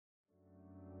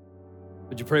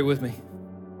Would you pray with me?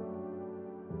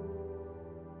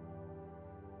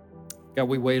 God,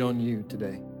 we wait on you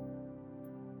today.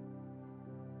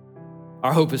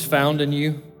 Our hope is found in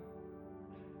you.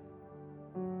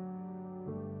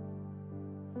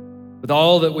 With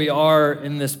all that we are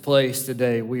in this place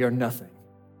today, we are nothing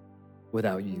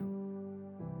without you.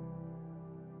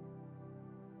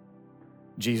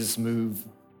 Jesus, move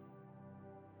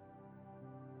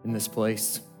in this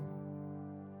place.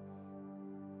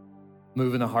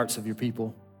 Move in the hearts of your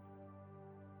people.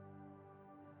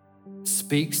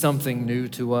 Speak something new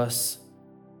to us.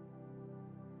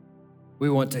 We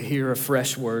want to hear a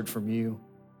fresh word from you,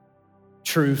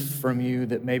 truth from you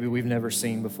that maybe we've never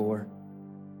seen before.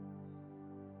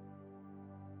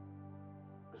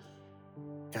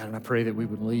 God, and I pray that we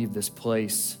would leave this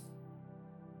place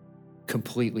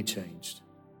completely changed.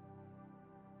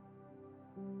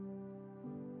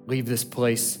 Leave this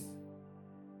place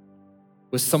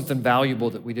with something valuable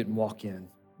that we didn't walk in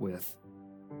with.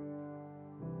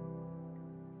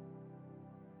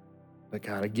 But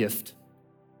God, a gift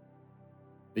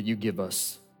that you give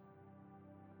us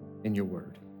in your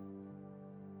word.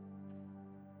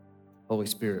 Holy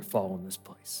Spirit, fall in this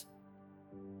place.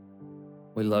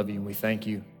 We love you and we thank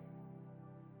you.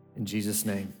 In Jesus'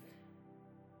 name,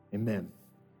 amen.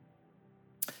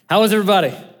 How is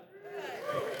everybody?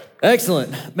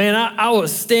 Excellent. Man, I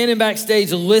was standing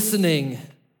backstage listening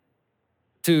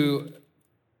to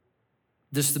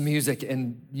just the music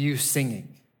and you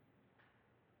singing.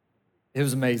 It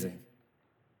was amazing.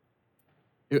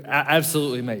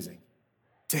 Absolutely amazing.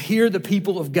 To hear the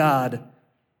people of God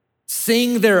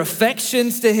sing their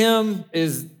affections to him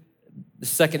is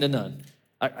second to none.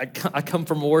 I come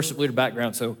from a worship leader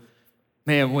background, so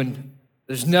man, when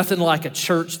there's nothing like a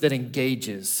church that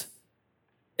engages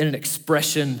in an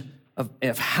expression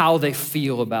of how they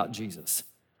feel about Jesus.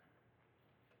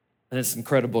 And it's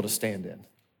incredible to stand in.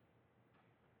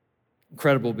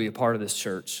 Incredible to be a part of this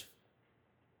church.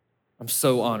 I'm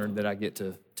so honored that I get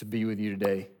to be with you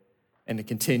today and to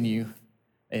continue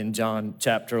in John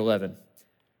chapter 11.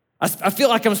 I feel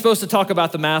like I'm supposed to talk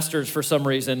about the Masters for some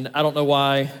reason. I don't know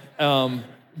why.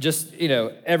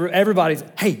 Everybody's,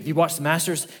 hey, have you watched the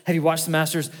Masters? Have you watched the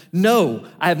Masters? No,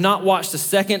 I have not watched a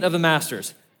second of the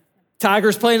Masters.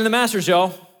 Tiger's playing in the Masters,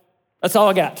 y'all. That's all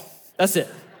I got. That's it.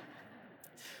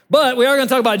 But we are going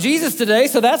to talk about Jesus today,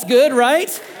 so that's good, right?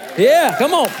 Yeah,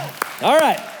 come on. All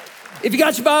right. If you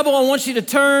got your Bible, I want you to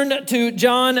turn to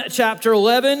John chapter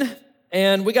 11,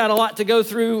 and we got a lot to go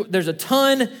through. There's a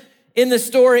ton in this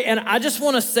story, and I just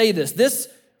want to say this.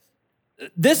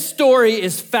 This story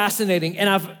is fascinating,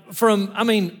 and from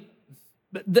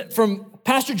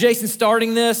Pastor Jason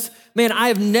starting this, man, I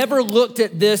have never looked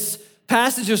at this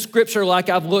passage of scripture like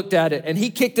I've looked at it, and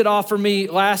he kicked it off for me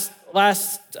last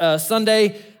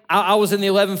Sunday. I was in the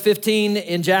 11:15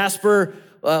 in Jasper,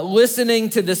 listening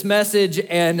to this message,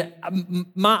 and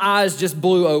my eyes just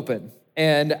blew open.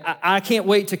 And I can't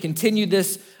wait to continue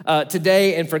this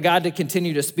today and for God to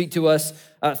continue to speak to us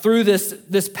through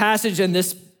this passage and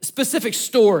this specific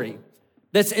story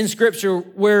that's in Scripture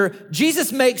where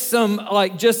Jesus makes some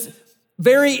just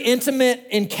very intimate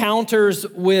encounters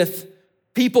with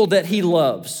people that he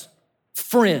loves,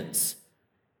 friends,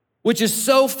 which is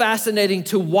so fascinating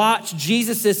to watch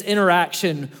Jesus'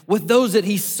 interaction with those that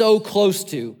he's so close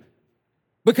to,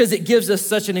 because it gives us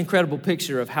such an incredible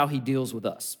picture of how he deals with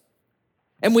us.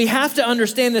 And we have to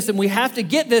understand this and we have to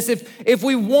get this if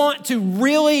we want to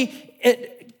really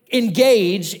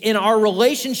engage in our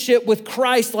relationship with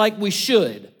Christ like we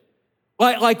should,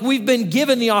 like we've been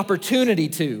given the opportunity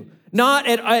to, not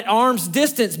at arm's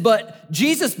distance, but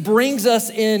Jesus brings us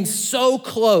in so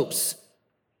close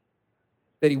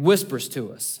that he whispers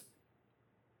to us,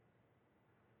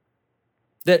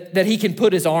 that he can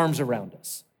put his arms around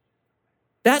us.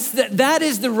 That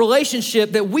is the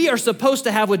relationship that we are supposed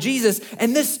to have with Jesus,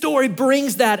 and this story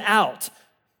brings that out.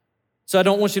 So I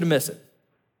don't want you to miss it.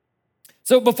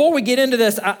 So before we get into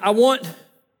this, I want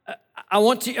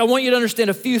you to understand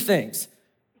a few things.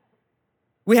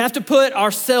 We have to put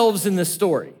ourselves in this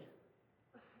story.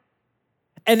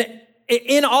 And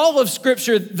in all of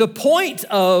Scripture, the point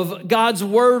of God's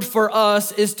word for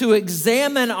us is to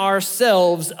examine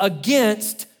ourselves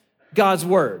against God's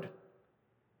word.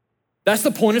 That's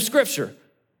the point of Scripture.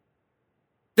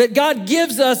 That God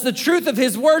gives us the truth of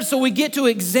his word so we get to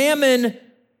examine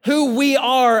who we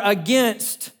are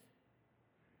against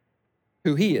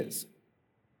who he is.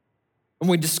 And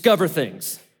we discover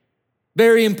things,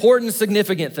 very important,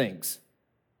 significant things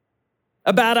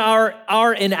about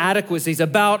our inadequacies,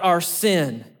 about our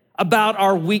sin, about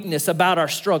our weakness, about our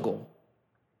struggle.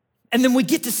 And then we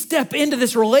get to step into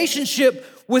this relationship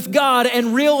with God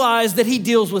and realize that he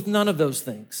deals with none of those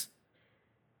things.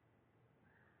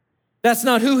 That's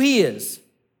not who he is.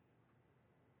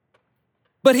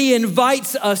 But he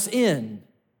invites us in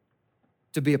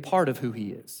to be a part of who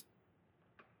he is.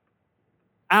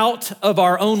 Out of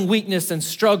our own weakness and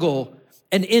struggle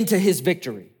and into his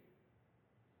victory.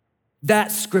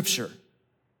 That's Scripture.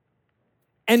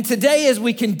 And today, as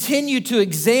we continue to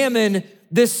examine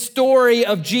this story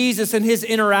of Jesus and his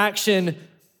interaction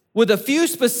with a few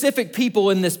specific people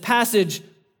in this passage,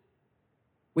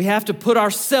 we have to put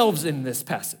ourselves in this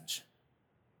passage.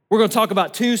 We're going to talk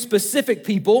about two specific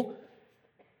people.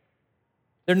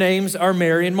 Their names are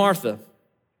Mary and Martha.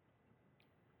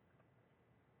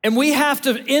 And we have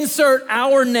to insert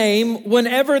our name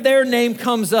whenever their name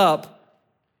comes up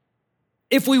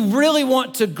if we really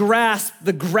want to grasp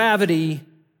the gravity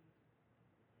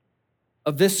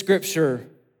of this scripture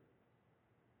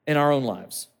in our own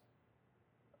lives.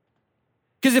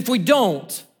 Because if we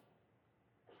don't,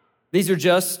 these are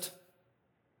just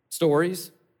stories.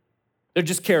 They're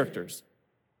just characters.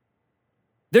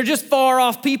 They're just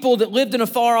far-off people that lived in a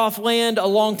far-off land a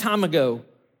long time ago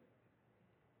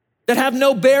that have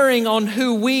no bearing on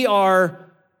who we are,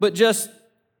 but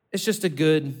it's just a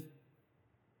good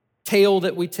tale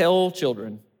that we tell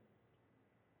children.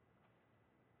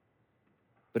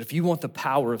 But if you want the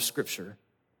power of Scripture,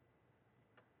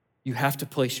 you have to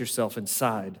place yourself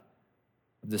inside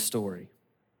of this story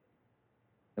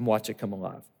and watch it come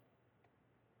alive.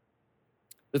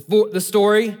 The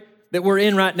story that we're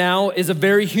in right now is a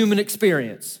very human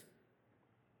experience.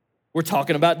 We're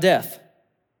talking about death.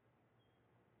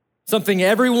 Something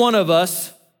every one of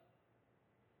us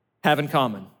have in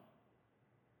common.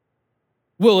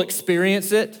 We'll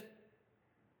experience it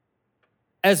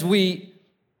as we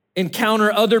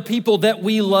encounter other people that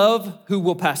we love who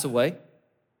will pass away.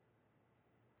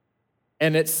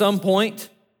 And at some point,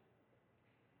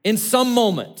 in some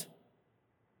moment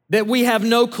that we have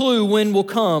no clue when will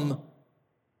come,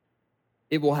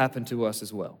 it will happen to us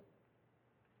as well.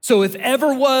 So if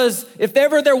ever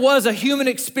there was a human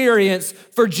experience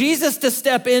for Jesus to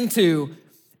step into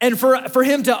and for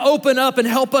him to open up and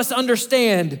help us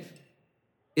understand,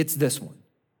 it's this one.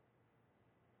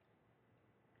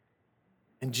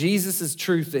 And Jesus'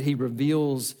 truth that he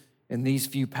reveals in these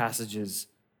few passages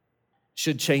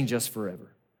should change us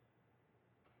forever.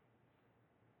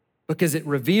 Because it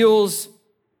reveals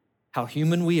how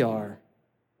human we are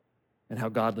and how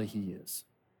godly he is.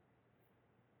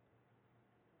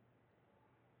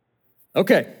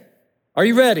 Okay, are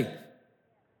you ready?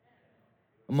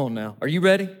 Come on now, are you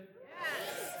ready?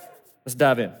 Yes. Let's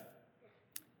dive in.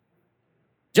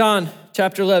 John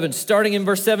chapter 11, starting in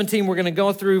verse 17, we're gonna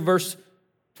go through verse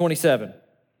 27.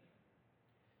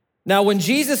 Now, when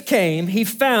Jesus came, he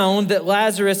found that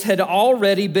Lazarus had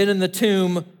already been in the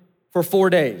tomb for 4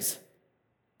 days.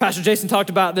 Pastor Jason talked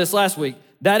about this last week.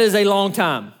 That is a long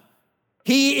time.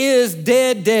 He is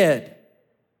dead.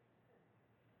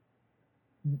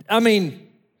 I mean,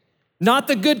 not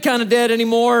the good kind of dead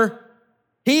anymore.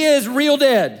 He is real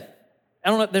dead. I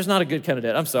don't know, there's not a good kind of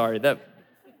dead. I'm sorry.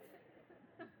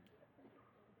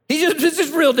 He's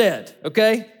just real dead,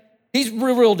 okay? He's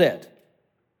real dead.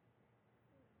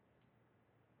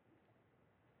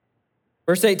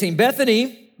 Verse 18,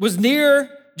 Bethany was near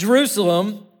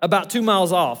Jerusalem, about 2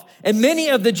 miles off. And many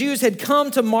of the Jews had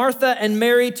come to Martha and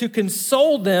Mary to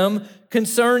console them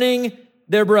concerning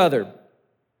their brother.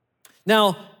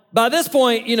 Now, by this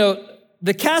point,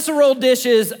 the casserole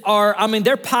dishes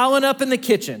they're piling up in the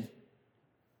kitchen.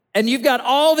 And you've got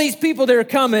all these people that are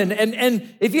coming.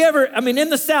 And if you ever, in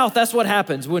the South, that's what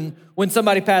happens when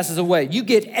somebody passes away. You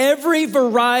get every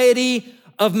variety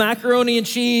of macaroni and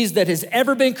cheese that has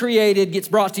ever been created gets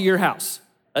brought to your house.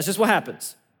 That's just what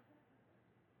happens.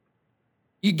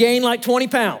 You gain like 20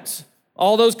 pounds,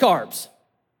 all those carbs.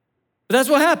 But that's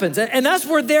what happens. And that's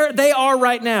where they are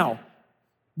right now.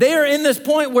 They are in this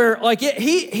point where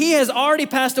he has already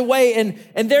passed away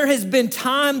and there has been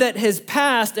time that has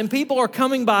passed and people are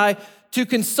coming by to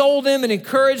console them and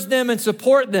encourage them and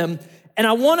support them. And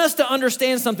I want us to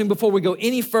understand something before we go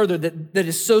any further that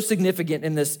is so significant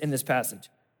in this passage.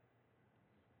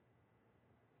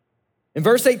 In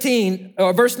verse 19,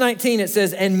 it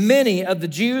says, and many of the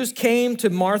Jews came to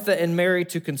Martha and Mary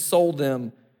to console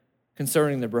them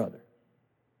concerning their brother.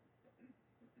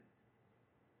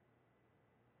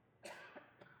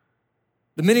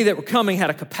 The many that were coming had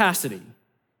a capacity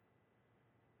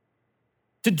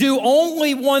to do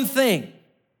only one thing,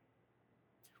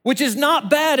 which is not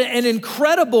bad and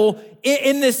incredible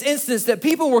in this instance that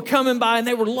people were coming by and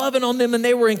they were loving on them and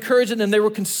they were encouraging them, they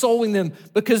were consoling them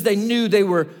because they knew they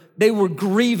were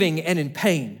grieving and in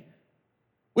pain.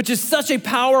 which is such a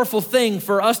powerful thing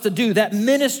for us to do, that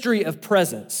ministry of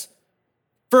presence.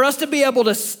 For us to be able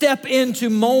to step into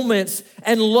moments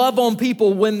and love on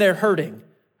people when they're hurting.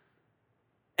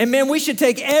 And man, we should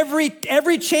take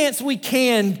every chance we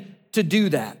can to do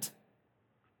that.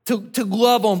 To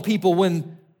love on people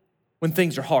when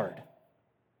things are hard.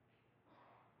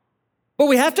 But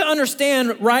we have to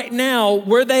understand right now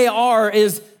where they are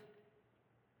is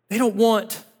they don't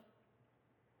want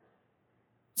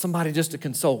somebody just to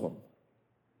console them.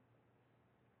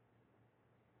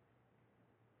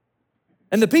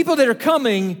 And the people that are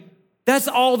coming, that's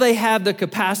all they have the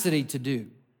capacity to do,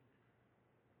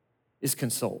 is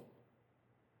console,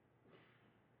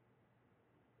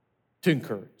 to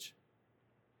encourage.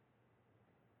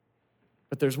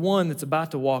 But there's one that's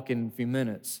about to walk in a few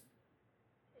minutes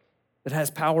that has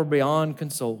power beyond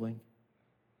consoling,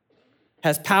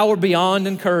 has power beyond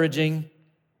encouraging,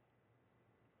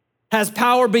 has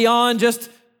power beyond just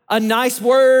a nice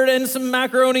word and some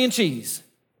macaroni and cheese.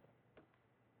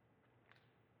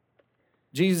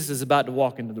 Jesus is about to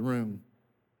walk into the room,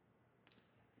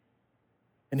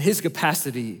 and his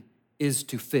capacity is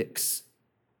to fix.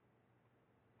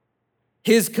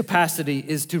 His capacity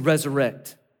is to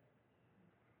resurrect.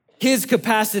 His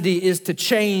capacity is to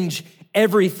change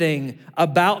everything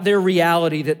about their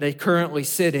reality that they currently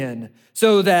sit in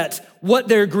so that what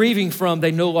they're grieving from,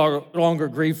 they no longer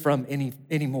grieve from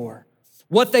anymore.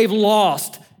 What they've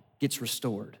lost gets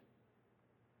restored.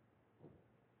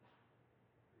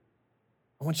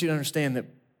 I want you to understand that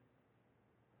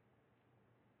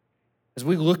as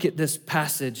we look at this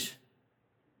passage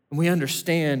and we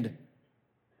understand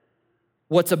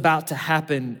what's about to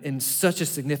happen in such a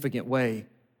significant way,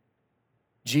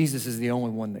 Jesus is the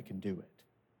only one that can do it.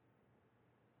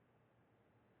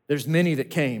 There's many that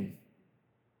came,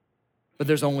 but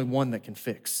there's only one that can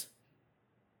fix.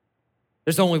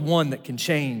 There's only one that can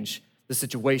change the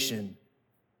situation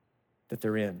that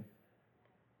they're in.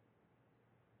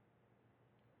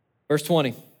 Verse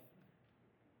 20.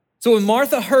 So when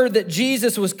Martha heard that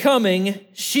Jesus was coming,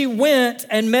 she went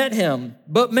and met him,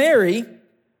 but Mary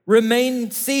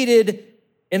remained seated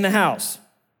in the house. So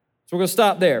we're going to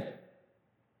stop there.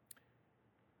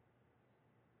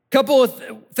 Couple of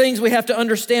things we have to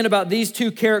understand about these two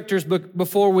characters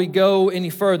before we go any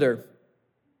further.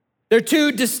 They're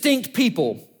two distinct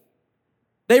people.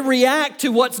 They react to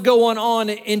what's going on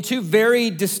in two very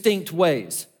distinct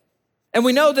ways. And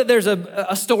we know that there's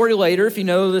a story later, if you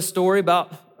know the story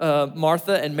about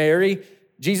Martha and Mary.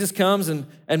 Jesus comes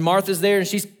and Martha's there and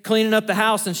she's cleaning up the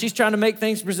house and she's trying to make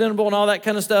things presentable and all that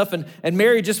kind of stuff. And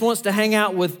Mary just wants to hang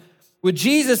out with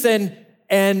Jesus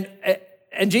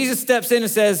and Jesus steps in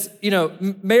and says,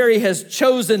 Mary has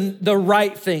chosen the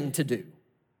right thing to do.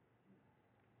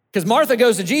 Because Martha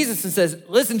goes to Jesus and says,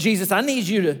 listen, Jesus, I need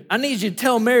you to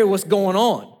tell Mary what's going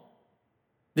on.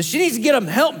 That she needs to get up and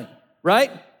help me,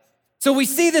 right? So we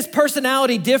see this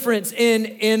personality difference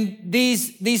in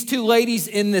these two ladies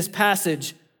in this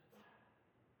passage.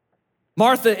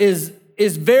 Martha is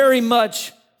very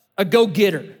much a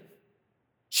go-getter.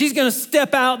 She's gonna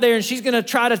step out there and she's gonna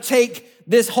try to take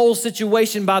this whole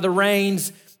situation by the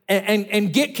reins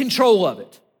and get control of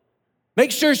it. Make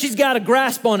sure she's got a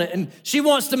grasp on it, and she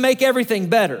wants to make everything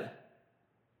better.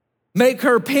 Make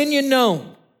her opinion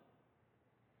known.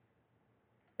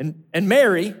 And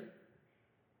Mary,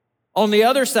 on the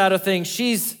other side of things,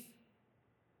 she's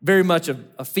very much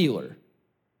a feeler.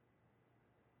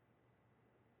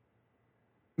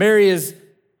 Mary is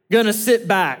gonna sit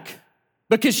back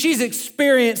because she's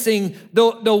experiencing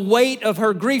the weight of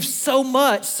her grief so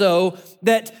much so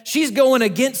that she's going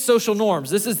against social norms.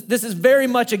 This is very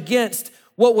much against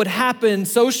what would happen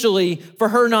socially for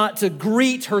her not to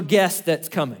greet her guest that's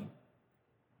coming.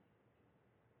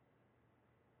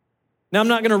 Now, I'm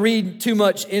not gonna read too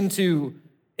much into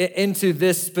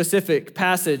this specific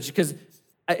passage because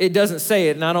it doesn't say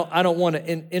it, and I don't want to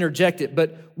interject it,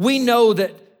 but we know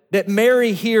that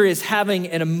Mary here is having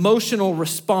an emotional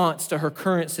response to her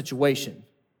current situation.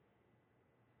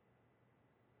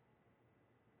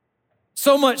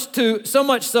 So much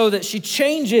so that she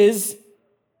changes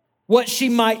what she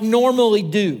might normally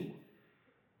do.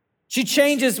 She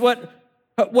changes what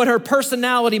her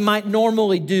personality might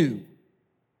normally do.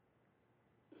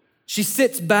 She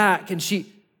sits back and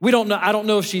I don't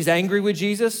know if she's angry with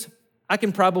Jesus. I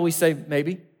can probably say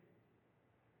maybe.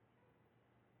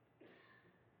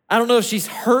 I don't know if she's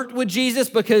hurt with Jesus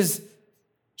because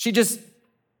she just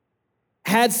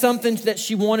had something that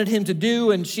she wanted him to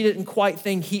do and she didn't quite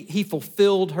think he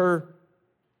fulfilled her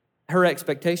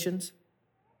expectations.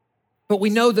 But we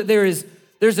know that there's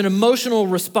an emotional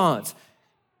response.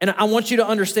 And I want you to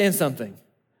understand something.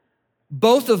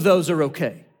 both of those are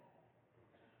okay.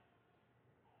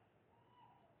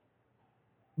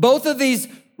 Both of these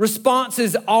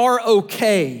responses are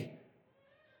okay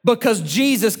because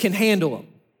Jesus can handle them.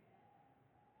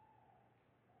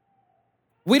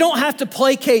 We don't have to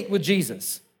placate with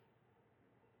Jesus.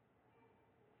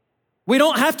 We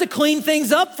don't have to clean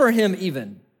things up for him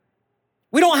even.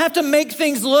 We don't have to make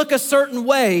things look a certain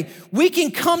way. We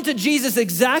can come to Jesus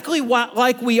exactly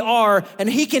like we are, and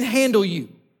he can handle you.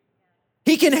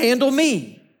 He can handle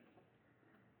me.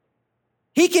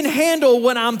 He can handle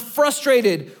when I'm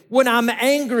frustrated, when I'm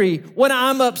angry, when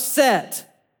I'm upset.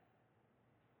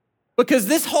 Because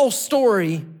this whole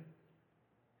story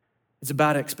is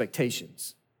about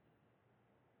expectations.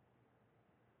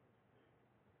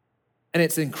 And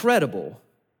it's incredible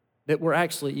that we're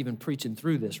actually even preaching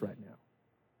through this right now.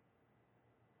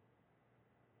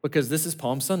 Because this is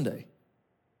Palm Sunday.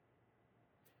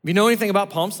 If you know anything about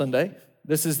Palm Sunday,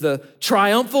 this is the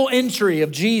triumphal entry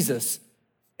of Jesus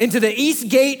into the east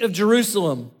gate of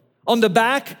Jerusalem on the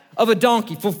back of a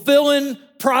donkey, fulfilling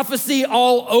prophecy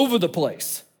all over the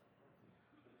place.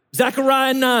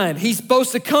 Zechariah 9, he's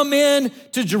supposed to come in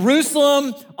to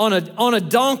Jerusalem on a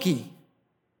donkey.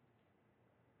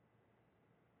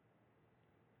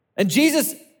 And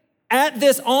Jesus,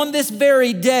 on this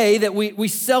very day that we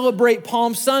celebrate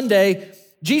Palm Sunday,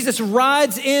 Jesus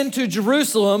rides into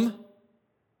Jerusalem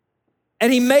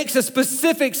and he makes a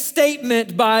specific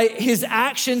statement by his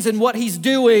actions and what he's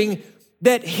doing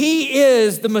that he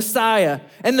is the Messiah.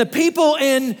 And the people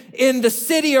in the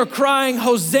city are crying,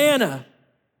 Hosanna,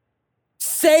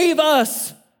 save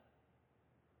us.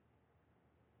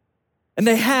 And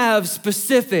they have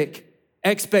specific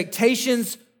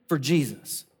expectations for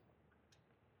Jesus.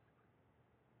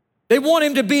 They want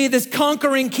him to be this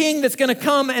conquering king that's going to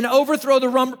come and overthrow the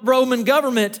Roman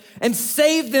government and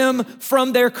save them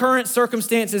from their current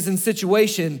circumstances and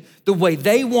situation the way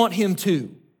they want him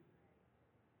to.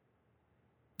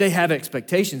 They have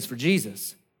expectations for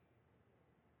Jesus.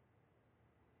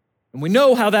 And we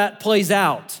know how that plays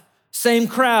out. Same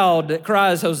crowd that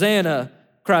cries Hosanna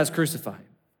cries crucify him.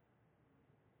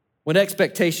 When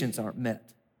expectations aren't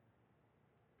met.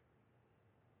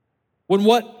 When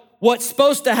what's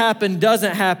supposed to happen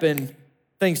doesn't happen,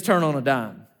 things turn on a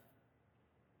dime.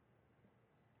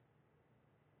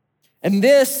 And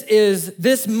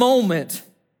this moment,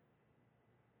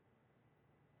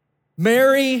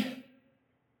 Mary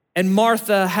and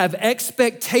Martha have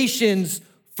expectations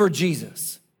for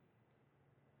Jesus.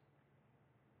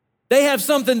 They have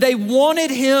something they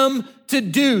wanted him to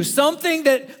do, something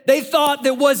that they thought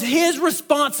that was his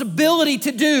responsibility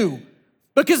to do.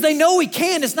 Because they know he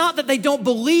can. It's not that they don't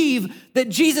believe that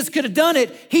Jesus could have done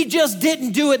it. He just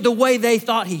didn't do it the way they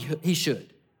thought he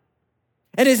should.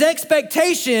 And his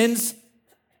expectations,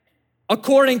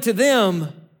 according to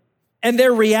them, and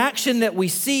their reaction that we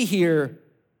see here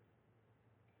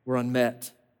were unmet.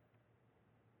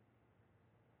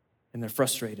 And they're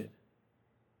frustrated.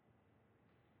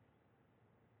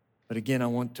 But again, I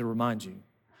want to remind you,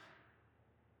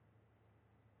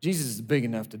 Jesus is big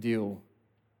enough to deal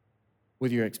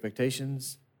with your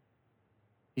expectations.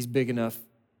 He's big enough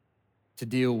to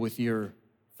deal with your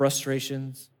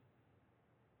frustrations.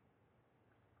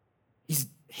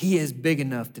 He is big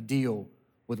enough to deal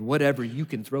with whatever you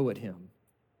can throw at him.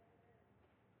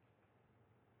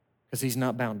 Because he's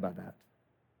not bound by that.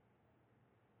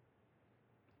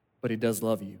 But he does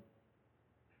love you.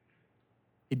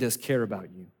 He does care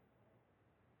about you.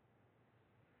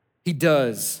 He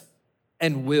does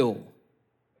and will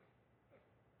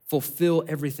fulfill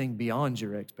everything beyond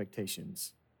your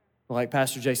expectations. Like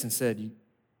Pastor Jason said,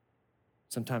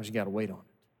 sometimes you got to wait on it.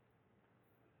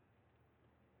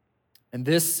 And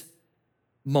this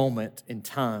moment in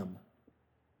time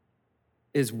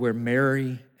is where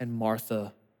Mary and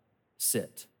Martha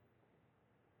sit.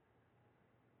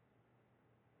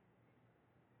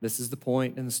 This is the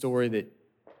point in the story that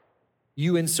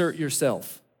you insert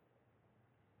yourself.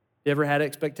 You ever had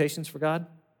expectations for God?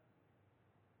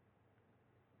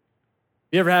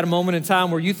 You ever had a moment in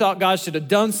time where you thought God should have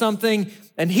done something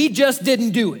and he just didn't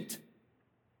do it?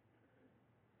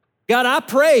 God, I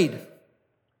prayed.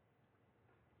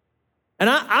 And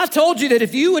I told you that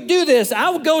if you would do this, I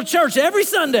would go to church every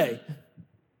Sunday.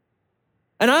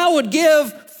 And I would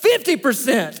give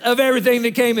 50% of everything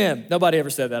that came in. Nobody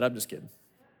ever said that, I'm just kidding.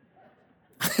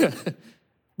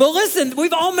 But listen,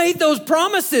 we've all made those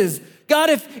promises. God,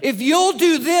 if you'll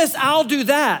do this, I'll do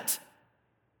that.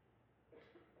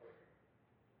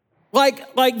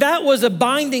 Like that was a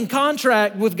binding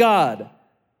contract with God.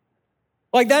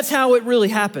 Like that's how it really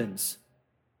happens.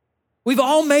 We've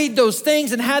all made those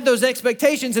things and had those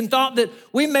expectations and thought that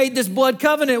we made this blood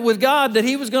covenant with God, that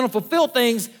he was going to fulfill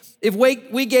things if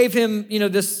we gave him,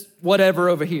 this whatever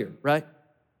over here, right?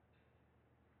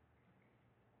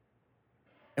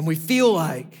 And we feel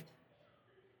like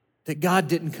that God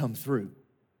didn't come through.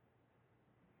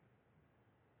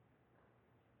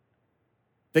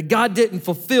 That God didn't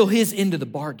fulfill his end of the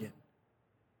bargain.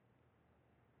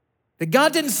 That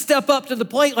God didn't step up to the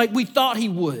plate like we thought he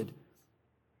would.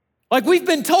 Like we've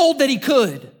been told that he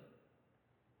could.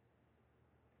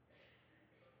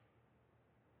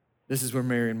 This is where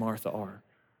Mary and Martha are.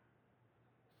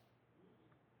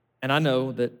 And I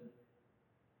know that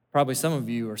probably some of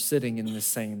you are sitting in this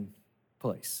same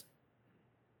place,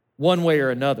 one way or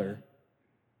another.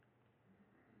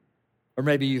 Or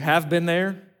maybe you have been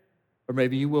there, or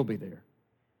maybe you will be there.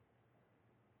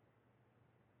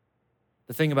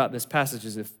 The thing about this passage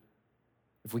is if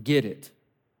we get it,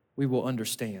 we will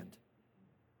understand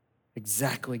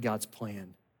exactly God's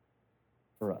plan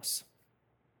for us.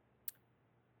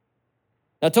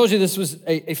 I told you this was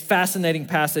a fascinating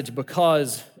passage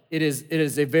because it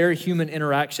is a very human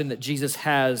interaction that Jesus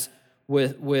has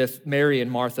with Mary and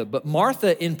Martha, but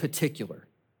Martha in particular.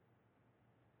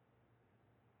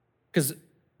 Because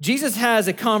Jesus has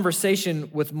a conversation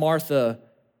with Martha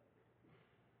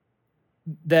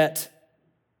that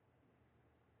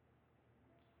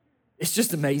it's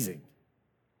just amazing.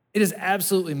 It is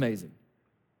absolutely amazing.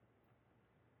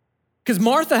 Because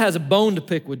Martha has a bone to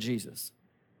pick with Jesus.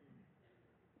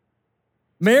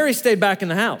 Mary stayed back in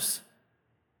the house.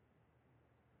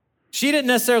 She didn't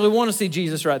necessarily want to see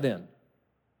Jesus right then.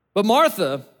 But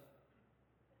Martha,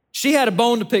 she had a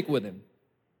bone to pick with him.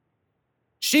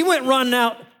 She went running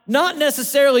out, not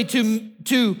necessarily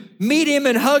to meet him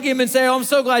and hug him and say, "Oh, I'm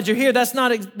so glad you're here." That's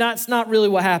not really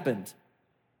what happened.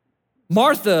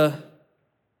 Martha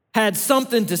had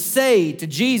something to say to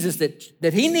Jesus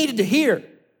that he needed to hear.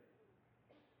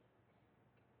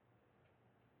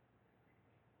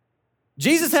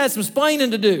 Jesus had some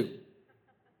explaining to do.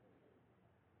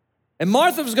 And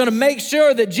Martha was going to make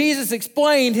sure that Jesus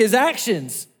explained his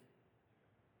actions.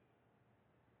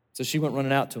 So she went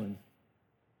running out to him.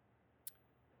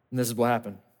 And this is what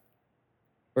happened.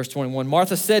 Verse 21,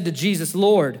 Martha said to Jesus,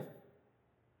 "Lord,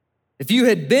 if you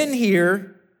had been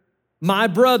here, my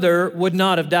brother would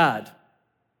not have died."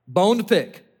 Bone to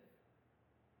pick.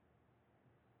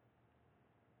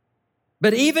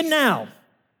 "But even now,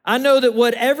 I know that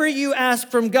whatever you ask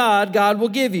from God, God will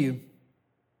give you."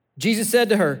 Jesus said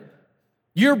to her,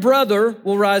 "Your brother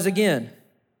will rise again."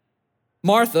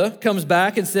 Martha comes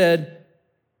back and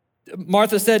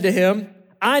Martha said to him,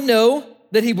 "I know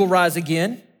that he will rise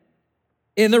again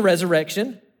in the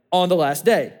resurrection on the last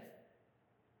day."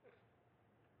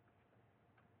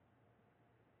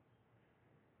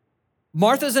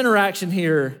 Martha's interaction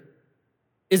here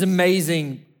is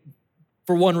amazing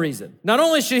for one reason. Not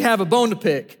only does she have a bone to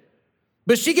pick,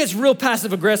 but she gets real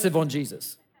passive aggressive on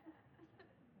Jesus.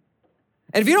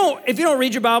 And if you don't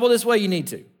read your Bible this way, you need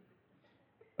to,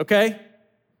 okay?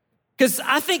 Because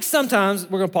I think sometimes,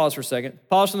 we're gonna pause for a second,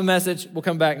 pause from the message, we'll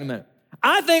come back in a minute.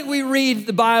 I think we read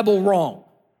the Bible wrong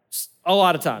a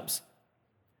lot of times.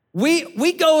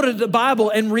 We go to the Bible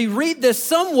and reread this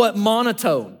somewhat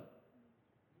monotone.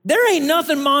 There ain't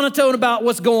nothing monotone about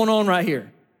what's going on right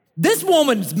here. This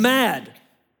woman's mad.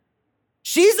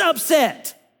 She's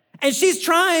upset. And she's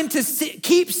trying to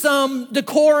keep some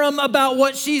decorum about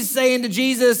what she's saying to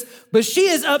Jesus, but she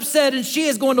is upset and she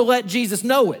is going to let Jesus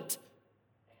know it.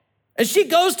 And she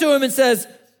goes to him and says,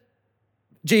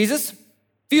 "Jesus,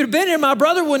 if you'd have been here, my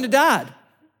brother wouldn't have died.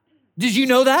 Did you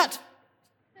know that?"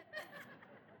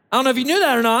 I don't know if you knew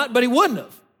that or not, but he wouldn't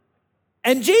have.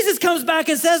 And Jesus comes back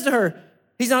and says to her,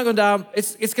 "He's not gonna die,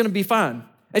 it's gonna be fine."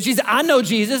 And she said, "I know,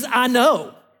 Jesus, I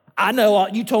know,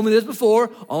 you told me this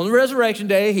before. On the resurrection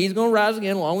day, he's gonna rise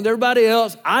again along with everybody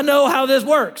else. I know how this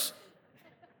works."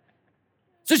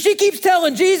 So she keeps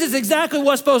telling Jesus exactly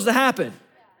what's supposed to happen.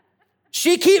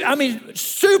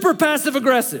 Super passive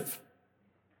aggressive.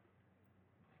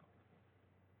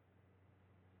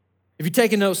 If you're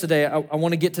taking notes today, I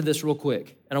wanna get to this real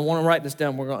quick, and I wanna write this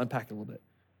down. We're gonna unpack it a little bit.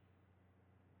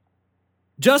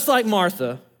 Just like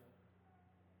Martha,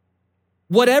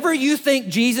 whatever you think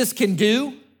Jesus can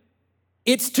do,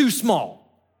 it's too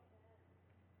small.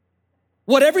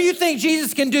 Whatever you think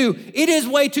Jesus can do, it is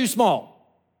way too small.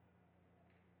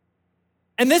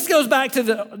 And this goes back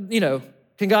to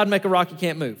can God make a rock he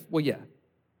can't move? Well, yeah.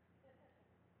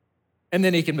 And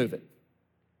then he can move it.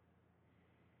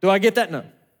 Do I get that? No.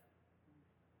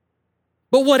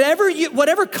 But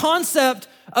whatever concept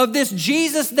of this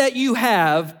Jesus that you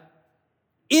have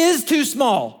is too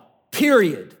small,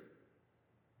 period.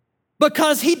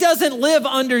 because he doesn't live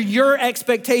under your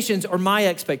expectations or my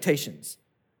expectations.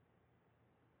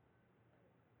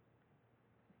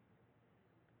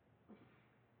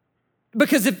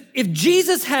 Because if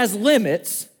Jesus has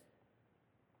limits,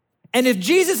 and if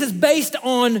Jesus is based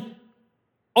on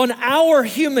our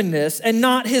humanness and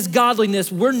not his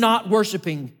godliness, we're not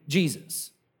worshiping Jesus.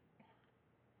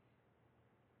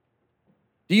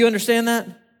 Do you understand that?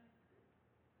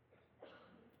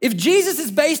 If Jesus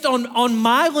is based on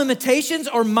my limitations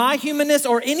or my humanness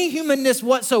or any humanness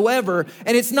whatsoever,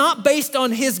 and it's not based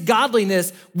on his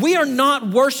godliness, we are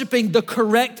not worshiping the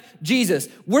correct Jesus.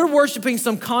 We're worshiping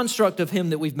some construct of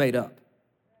him that we've made up.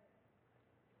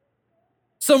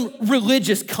 Some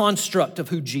religious construct of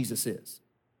who Jesus is.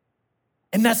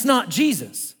 And that's not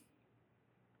Jesus.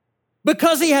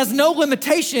 Because he has no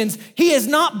limitations, he is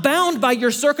not bound by your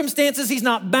circumstances. He's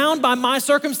not bound by my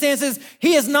circumstances.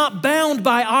 He is not bound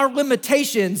by our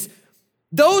limitations.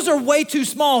 Those are way too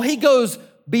small. He goes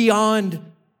beyond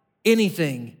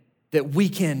anything that we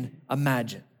can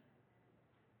imagine.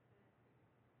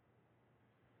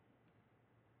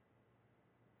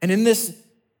 And in this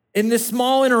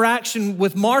small interaction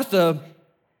with Martha,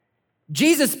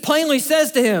 Jesus plainly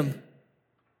says to him,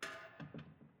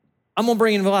 I'm gonna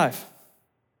bring him to life.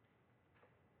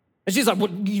 And she's like, well,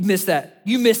 you missed that.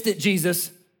 You missed it, Jesus.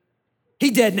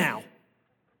 He dead now.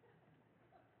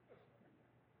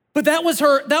 But that was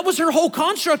her whole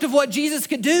construct of what Jesus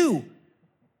could do.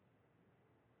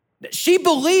 She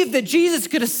believed that Jesus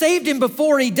could have saved him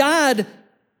before he died,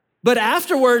 but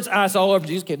afterwards, it's all over.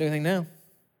 Jesus can't do anything now.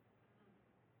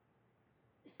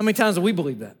 How many times have we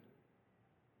believed that?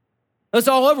 It's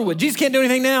all over with. Jesus can't do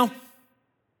anything now.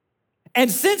 And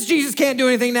since Jesus can't do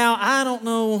anything now, I don't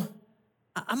know.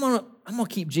 I'm gonna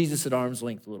keep Jesus at arm's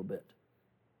length a little bit.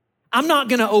 I'm not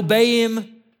gonna obey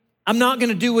him. I'm not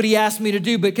gonna do what he asked me to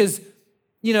do because,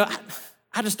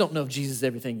 I just don't know if Jesus is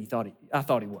everything I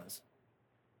thought he was.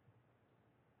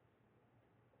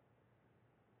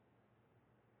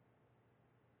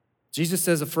 Jesus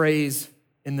says a phrase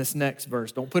in this next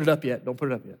verse. Don't put it up yet.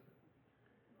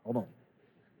 Hold on.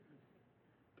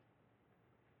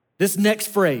 This next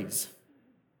phrase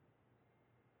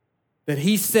that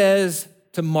he says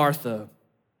to Martha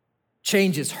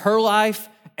changes her life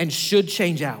and should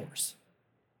change ours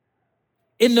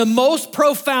in the most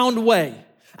profound way.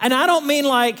 And I don't mean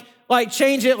like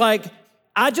change it like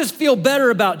I just feel better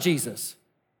about Jesus.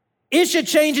 It should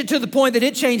change it to the point that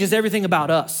it changes everything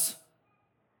about us.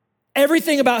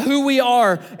 Everything about who we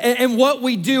are and what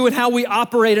we do and how we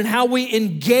operate and how we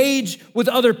engage with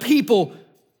other people.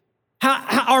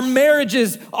 How our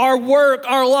marriages, our work,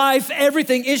 our life,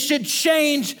 everything, it should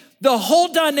change the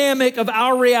whole dynamic of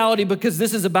our reality because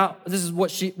this is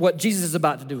what Jesus is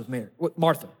about to do with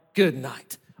Martha. Good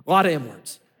night. A lot of M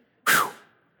words. Whew.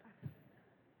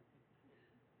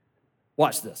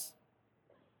 Watch this.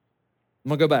 I'm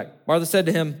gonna go back. Martha said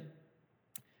to him,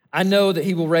 I know that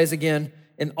he will rise again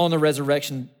in the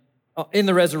resurrection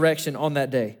on that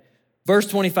day. Verse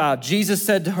 25, Jesus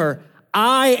said to her,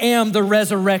 I am the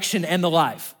resurrection and the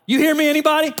life. You hear me,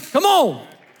 anybody? Come on.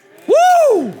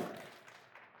 Woo!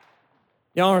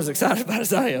 Y'all are as excited about it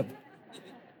as I am.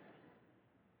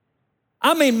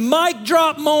 I mean, mic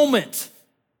drop moment.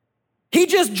 He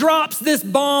just drops this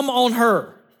bomb on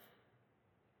her.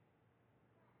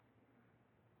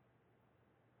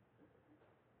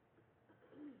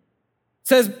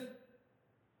 Says,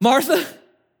 Martha,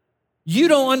 you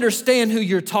don't understand who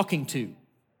you're talking to.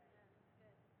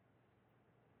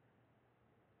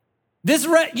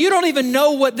 You don't even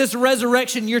know what this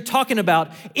resurrection you're talking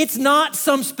about. It's not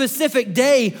some specific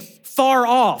day far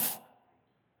off.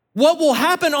 What will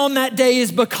happen on that day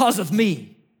is because of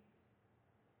me.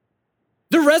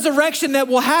 The resurrection that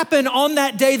will happen on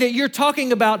that day that you're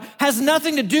talking about has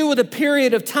nothing to do with a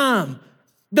period of time,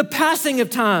 the passing of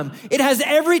time. It has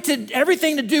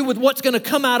everything to do with what's gonna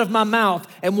come out of my mouth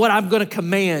and what I'm gonna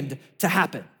command to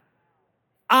happen.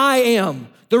 I am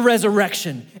the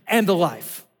resurrection and the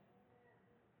life.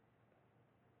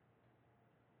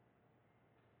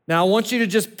 Now, I want you to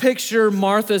just picture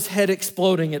Martha's head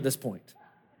exploding at this point,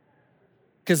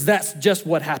 because that's just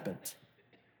what happened.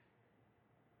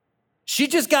 She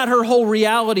just got her whole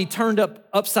reality turned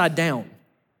upside down.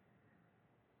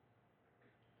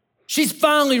 She's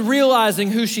finally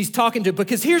realizing who she's talking to,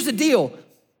 because here's the deal.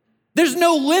 There's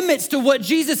no limits to what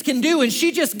Jesus can do, and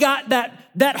she just got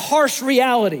that harsh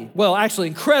reality. Well, actually,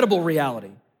 incredible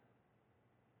reality.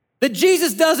 That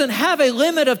Jesus doesn't have a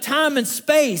limit of time and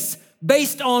space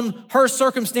based on her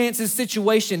circumstances,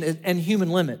 situation, and human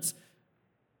limits.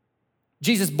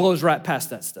 Jesus blows right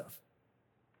past that stuff.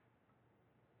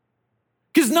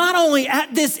 Because not only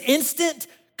at this instant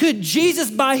could Jesus,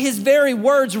 by his very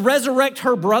words, resurrect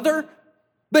her brother,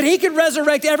 but he could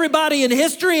resurrect everybody in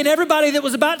history and everybody that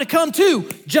was about to come too,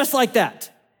 just like that.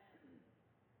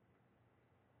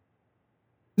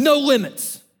 No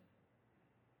limits.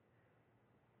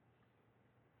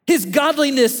 His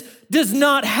godliness does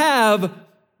not have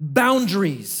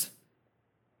boundaries.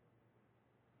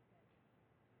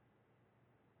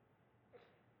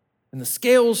 And the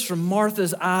scales from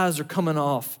Martha's eyes are coming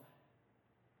off.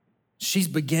 She's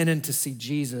beginning to see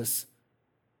Jesus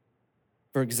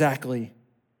for exactly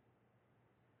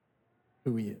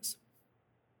who he is.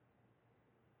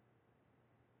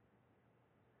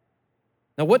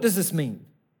 Now, what does this mean?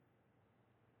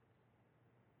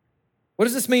 What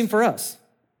does this mean for us?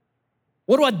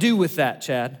 What do I do with that,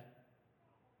 Chad?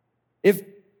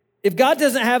 If God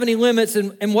doesn't have any limits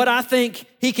and what I think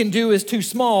he can do is too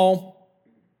small,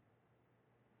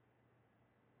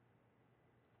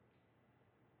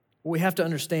 what we have to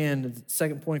understand, the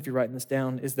second point if you're writing this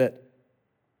down, is that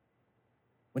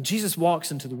when Jesus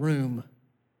walks into the room,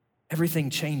 everything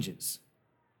changes.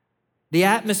 The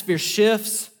atmosphere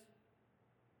shifts.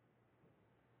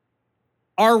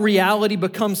 Our reality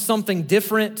becomes something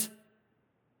different.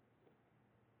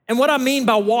 And what I mean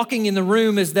by walking in the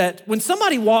room is that when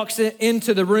somebody walks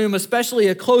into the room, especially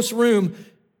a close room,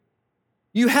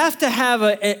 you have to have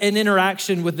an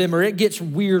interaction with them or it gets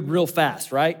weird real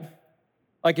fast, right?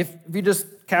 Like if you just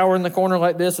cower in the corner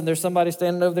like this and there's somebody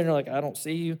standing over there and you're like, I don't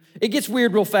see you. It gets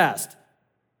weird real fast.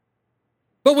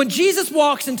 But when Jesus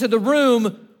walks into the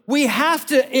room, there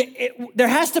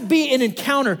has to be an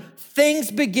encounter. Things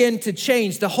begin to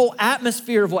change. The whole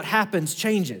atmosphere of what happens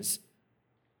changes.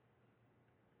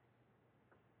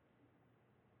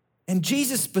 And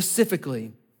Jesus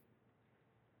specifically,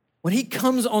 when he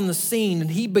comes on the scene and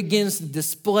he begins to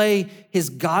display his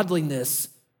godliness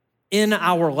in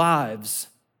our lives,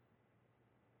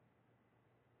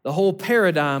 the whole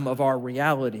paradigm of our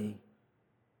reality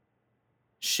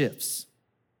shifts.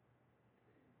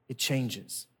 It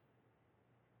changes.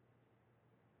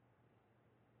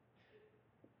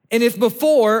 And if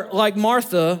before, like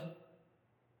Martha,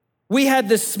 we had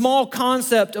this small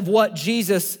concept of what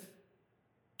Jesus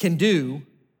can do,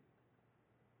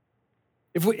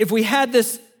 if we had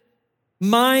this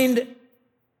mind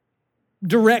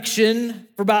direction,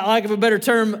 for lack of a better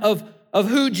term, of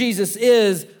who Jesus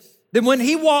is, then when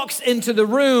he walks into the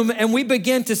room and we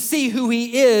begin to see who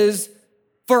he is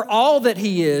for all that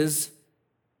he is,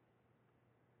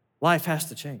 life has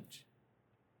to change.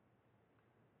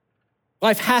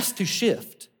 Life has to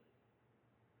shift.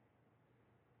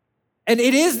 And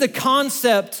it is the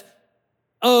concept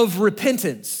of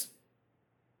repentance,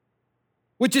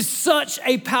 which is such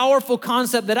a powerful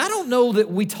concept that I don't know that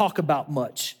we talk about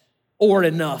much or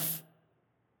enough.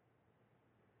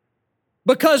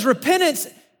 Because repentance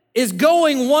is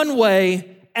going one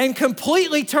way and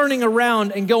completely turning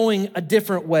around and going a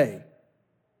different way.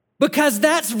 Because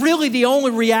that's really the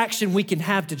only reaction we can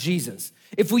have to Jesus.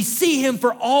 If we see him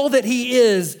for all that he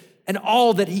is and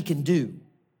all that he can do.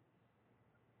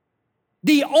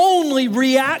 The only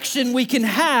reaction we can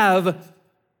have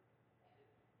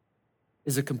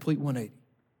is a complete 180.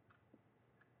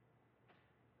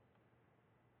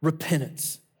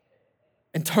 Repentance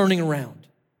and turning around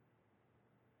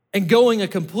and going a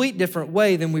complete different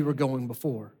way than we were going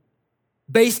before,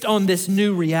 based on this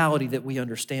new reality that we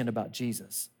understand about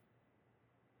Jesus.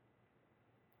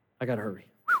 I gotta hurry.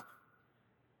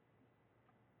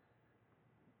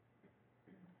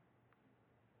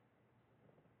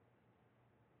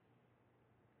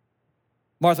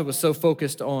 Martha was so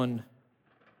focused on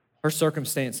her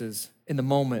circumstances in the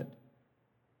moment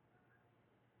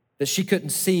that she couldn't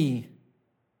see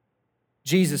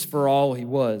Jesus for all he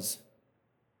was.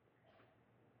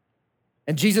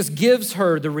 And Jesus gives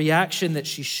her the reaction that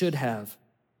she should have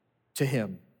to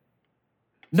him,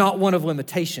 not one of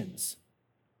limitations.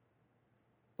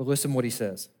 But listen what he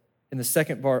says in the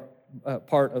second part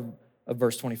of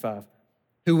verse 25.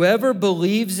 Whoever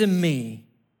believes in me,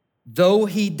 though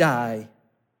he die,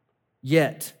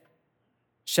 yet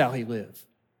shall he live.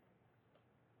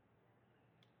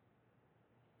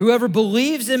 Whoever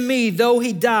believes in me, though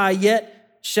he die,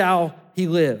 yet shall he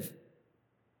live.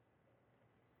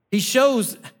 He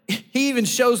even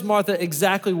shows Martha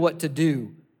exactly what to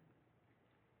do.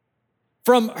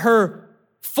 From her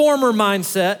former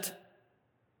mindset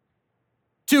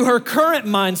to her current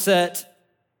mindset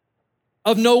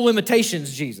of no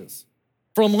limitations, Jesus.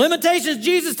 From limitations,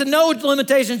 Jesus, to no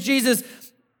limitations, Jesus.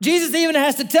 Jesus even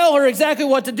has to tell her exactly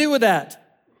what to do with that.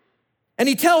 And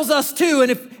he tells us too,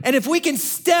 and if we can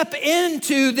step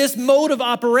into this mode of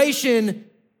operation,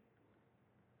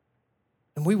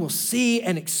 and we will see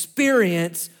and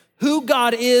experience who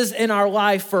God is in our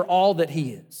life for all that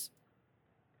he is.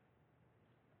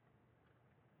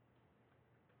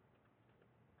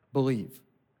 Believe.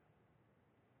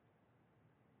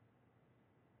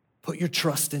 Put your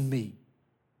trust in me.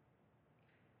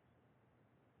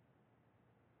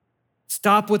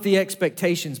 Stop with the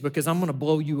expectations because I'm gonna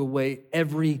blow you away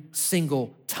every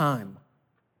single time.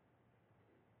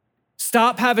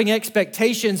 Stop having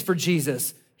expectations for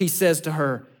Jesus, he says to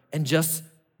her, and just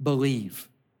believe.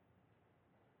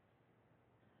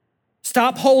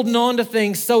 Stop holding on to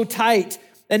things so tight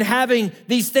and having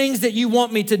these things that you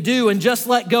want me to do and just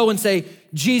let go and say,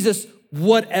 Jesus,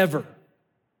 whatever.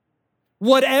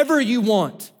 Whatever you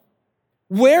want,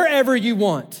 wherever you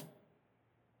want,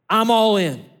 I'm all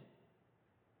in.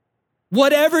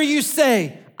 Whatever you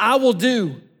say, I will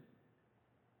do.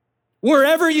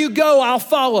 Wherever you go, I'll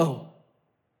follow.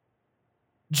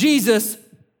 Jesus,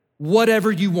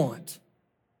 whatever you want.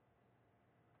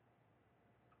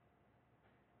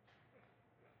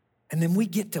 And then we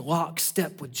get to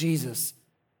lockstep with Jesus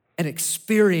and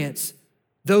experience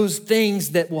those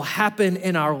things that will happen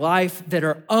in our life that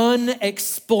are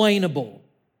unexplainable.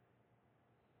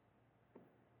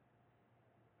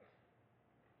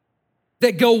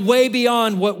 That go way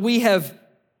beyond what we have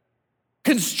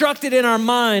constructed in our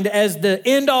mind as the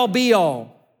end-all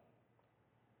be-all.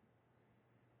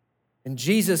 And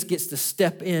Jesus gets to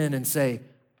step in and say,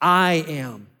 I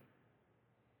am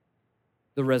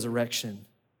the resurrection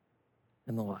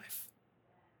and the life.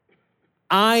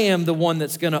 I am the one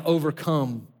that's gonna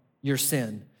overcome your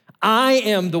sin. I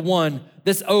am the one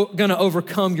that's gonna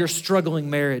overcome your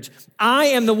struggling marriage. I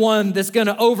am the one that's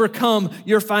gonna overcome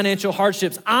your financial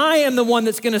hardships. I am the one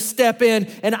that's gonna step in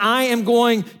and I am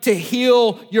going to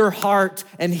heal your heart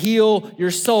and heal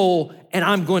your soul, and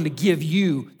I'm going to give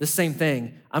you the same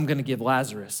thing I'm gonna give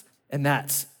Lazarus, and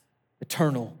that's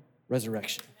eternal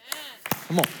resurrection.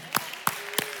 Come on.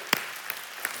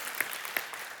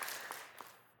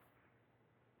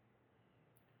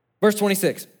 Verse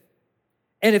 26,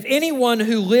 and if anyone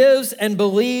who lives and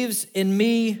believes in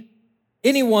me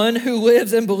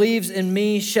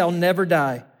shall never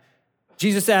die.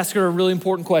 Jesus asked her a really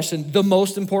important question, the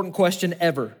most important question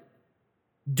ever.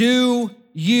 Do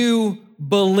you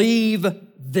believe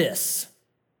this?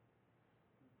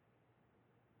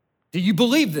 Do you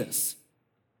believe this?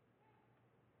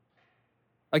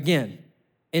 Again,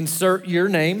 insert your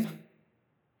name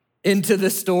into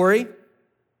this story.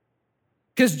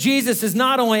 Because Jesus is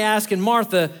not only asking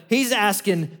Martha, he's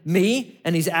asking me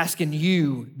and he's asking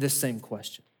you this same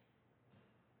question.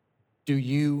 Do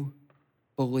you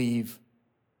believe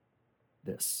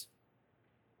this?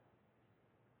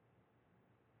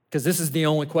 Because this is the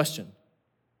only question.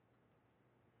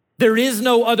 There is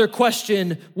no other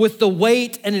question with the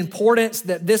weight and importance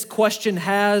that this question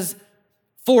has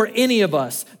for any of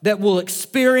us that will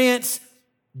experience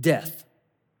death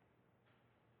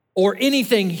or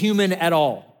anything human at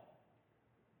all.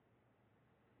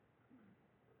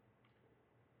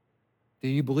 Do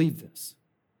you believe this?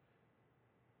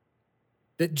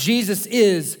 That Jesus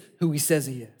is who he says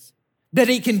he is. That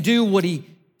he can do what he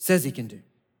says he can do.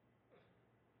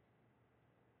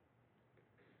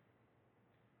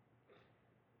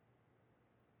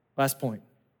 Last point.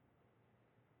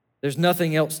 There's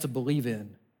nothing else to believe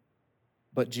in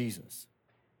but Jesus.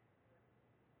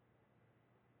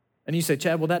 And you say,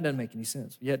 Chad, well, that doesn't make any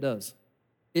sense. Yeah, it does.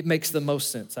 It makes the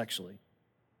most sense, actually.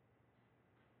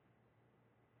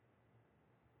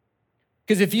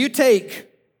 Because if you take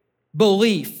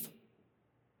belief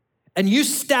and you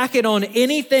stack it on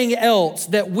anything else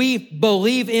that we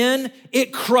believe in,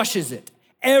 it crushes it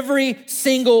every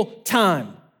single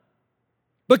time.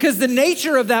 Because the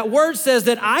nature of that word says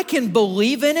that I can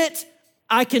believe in it,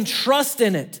 I can trust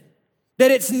in it, that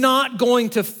it's not going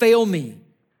to fail me.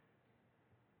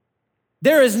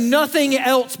 There is nothing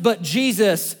else but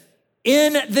Jesus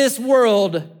in this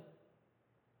world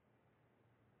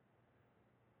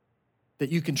that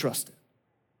you can trust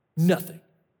in. Nothing.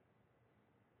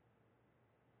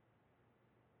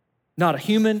 Not a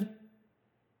human,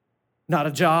 not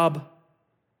a job,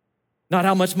 not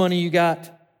how much money you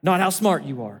got, not how smart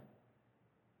you are,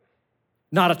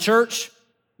 not a church,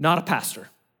 not a pastor.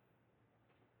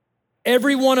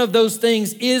 Every one of those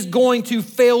things is going to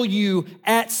fail you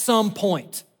at some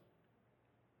point.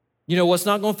 You know what's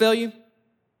not going to fail you?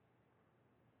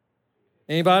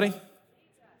 Anybody?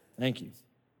 Thank you.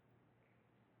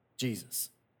 Jesus.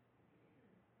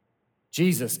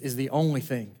 Jesus is the only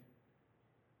thing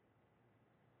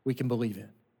we can believe in.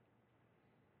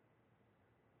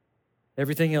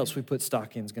 Everything else we put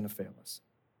stock in is going to fail us.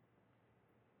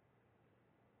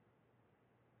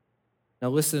 Now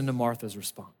listen to Martha's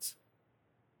response.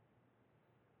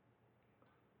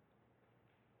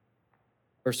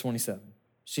 Verse 27.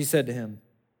 She said to him,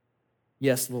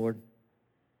 "Yes, Lord,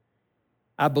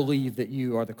 I believe that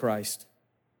you are the Christ,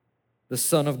 the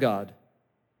Son of God,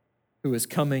 who is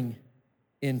coming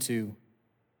into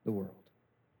the world."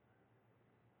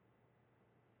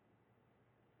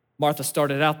 Martha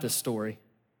started out this story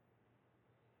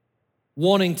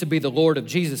wanting to be the Lord of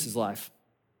Jesus' life.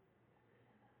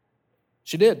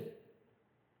 She did.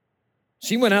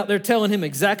 She went out there telling him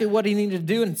exactly what he needed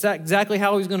to do and exactly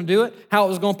how he was going to do it, how it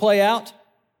was going to play out.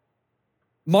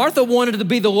 Martha wanted to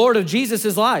be the Lord of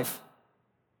Jesus' life.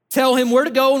 Tell him where to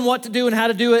go and what to do and how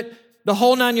to do it, the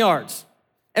whole 9 yards.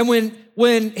 And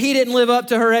when he didn't live up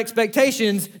to her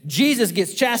expectations, Jesus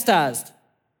gets chastised.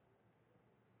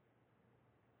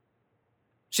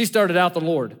 She started out the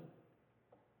Lord.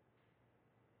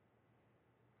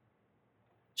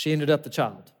 She ended up the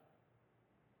child.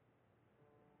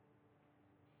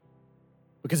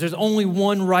 Because there's only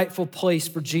one rightful place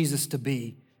for Jesus to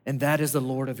be, and that is the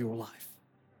Lord of your life.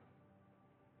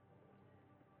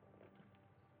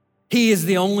 He is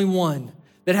the only one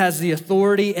that has the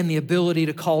authority and the ability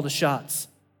to call the shots.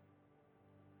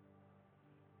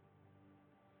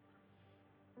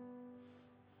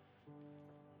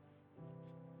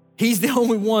 He's the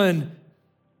only one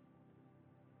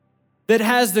that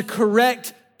has the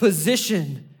correct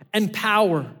position and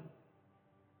power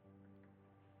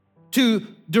to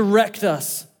direct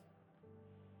us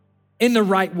in the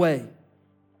right way.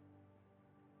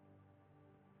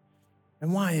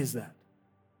 And why is that?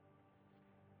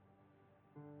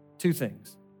 2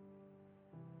 things.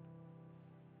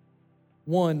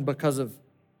 One, because of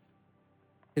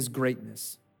his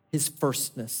greatness, his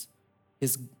firstness,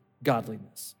 his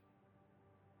godliness.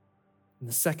 And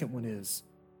the second one is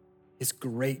his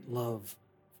great love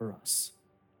for us.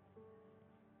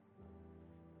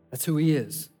 That's who he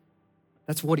is.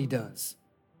 That's what he does.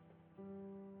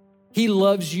 He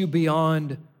loves you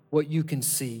beyond what you can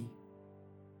see.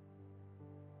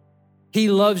 He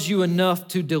loves you enough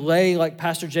to delay, like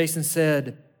Pastor Jason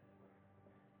said,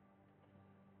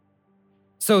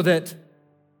 so that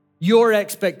your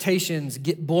expectations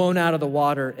get blown out of the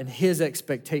water and his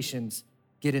expectations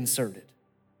get inserted.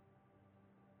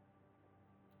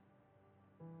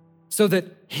 So that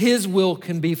his will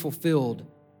can be fulfilled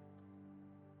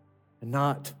and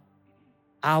not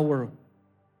our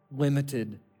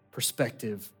limited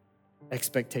perspective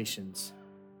expectations.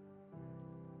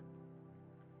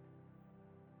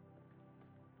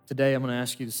 Today, I'm going to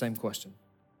ask you the same question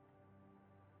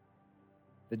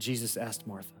that Jesus asked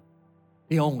Martha.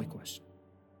 The only question.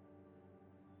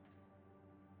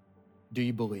 Do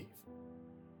you believe?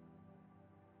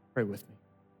 Pray with me.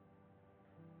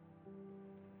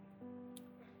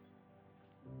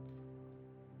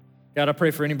 God, I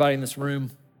pray for anybody in this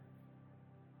room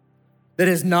that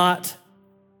has not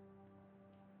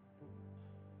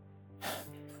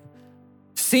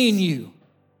seen you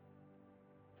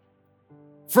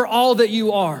for all that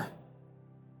you are.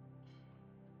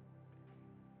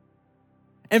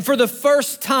 And for the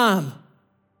first time,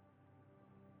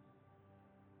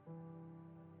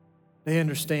 they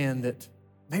understand that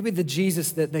maybe the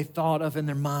Jesus that they thought of in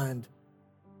their mind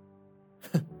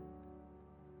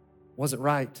wasn't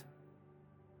right.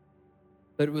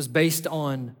 That it was based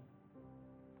on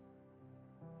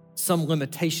some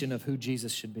limitation of who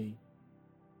Jesus should be.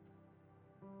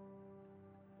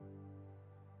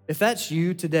 If that's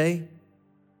you today,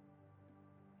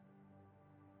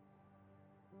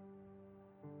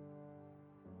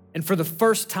 and for the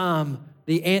first time,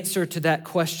 the answer to that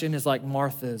question is like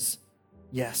Martha's,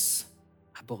 yes,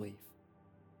 I believe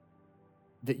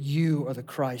that you are the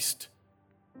Christ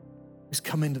who's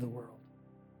come into the world.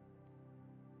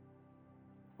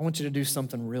 I want you to do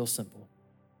something real simple.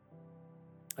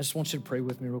 I just want you to pray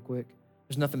with me real quick.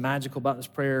 There's nothing magical about this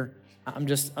prayer. I'm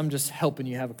just helping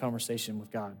you have a conversation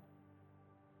with God.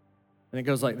 And it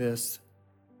goes like this.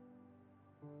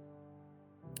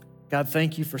 God,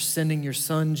 thank you for sending your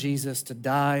son, Jesus, to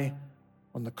die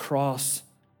on the cross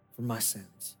for my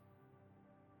sins.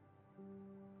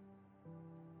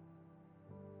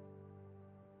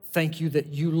 Thank you that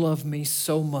you love me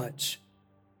so much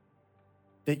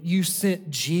that you sent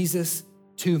Jesus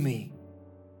to me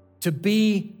to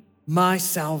be my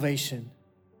salvation,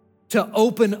 to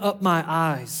open up my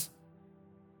eyes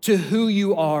to who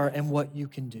you are and what you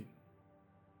can do.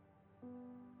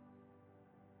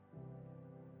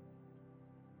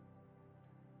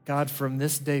 God, from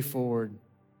this day forward,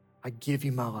 I give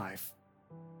you my life.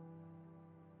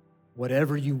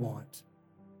 Whatever you want,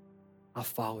 I'll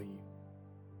follow you.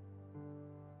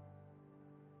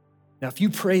 Now, if you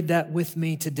prayed that with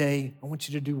me today, I want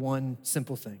you to do one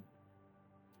simple thing.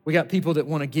 We got people that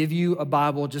want to give you a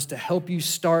Bible just to help you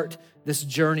start this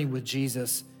journey with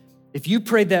Jesus. If you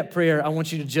prayed that prayer, I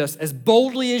want you to just, as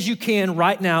boldly as you can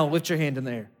right now, lift your hand in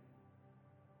the air.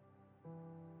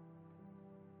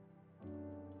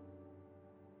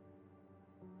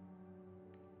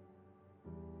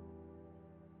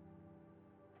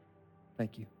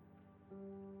 Thank you.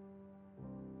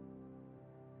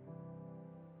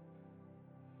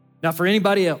 Now, for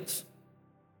anybody else,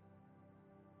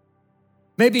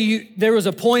 maybe there was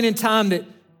a point in time that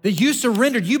you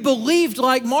surrendered. You believed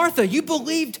like Martha. You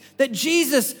believed that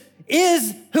Jesus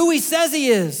is who he says he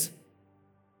is.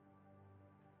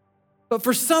 But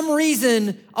for some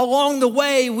reason, along the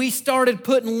way, we started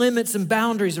putting limits and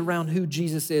boundaries around who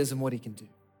Jesus is and what he can do.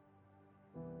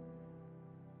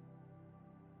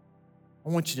 I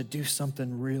want you to do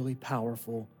something really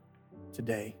powerful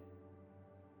today.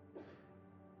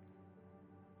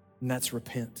 And that's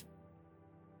repent.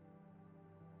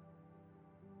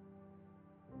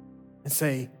 And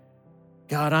say,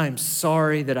 God, I am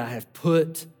sorry that I have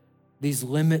put these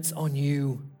limits on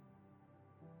you.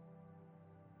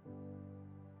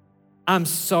 I'm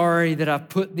sorry that I've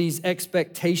put these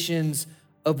expectations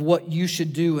of what you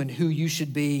should do and who you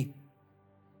should be.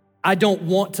 I don't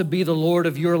want to be the Lord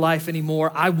of your life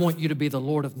anymore. I want you to be the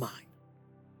Lord of mine.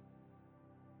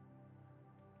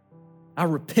 I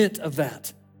repent of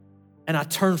that, and I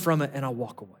turn from it and I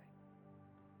walk away.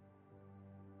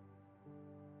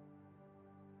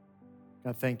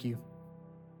 God, thank you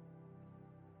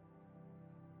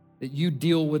that you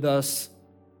deal with us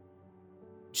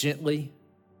gently,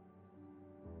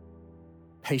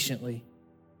 patiently,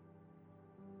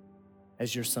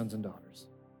 as your sons and daughters.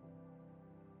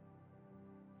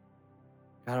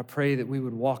 God, I pray that we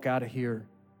would walk out of here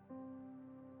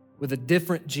with a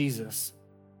different Jesus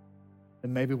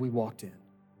than maybe we walked in.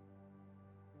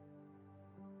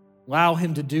 Allow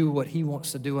him to do what he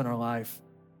wants to do in our life,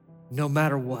 no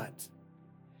matter what,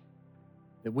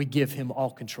 that we give him all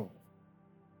control,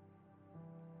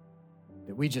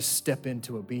 that we just step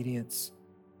into obedience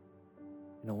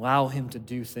and allow him to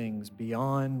do things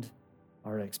beyond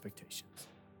our expectations.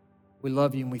 We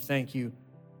love you and we thank you.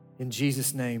 In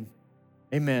Jesus' name,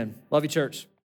 amen. Love you, church.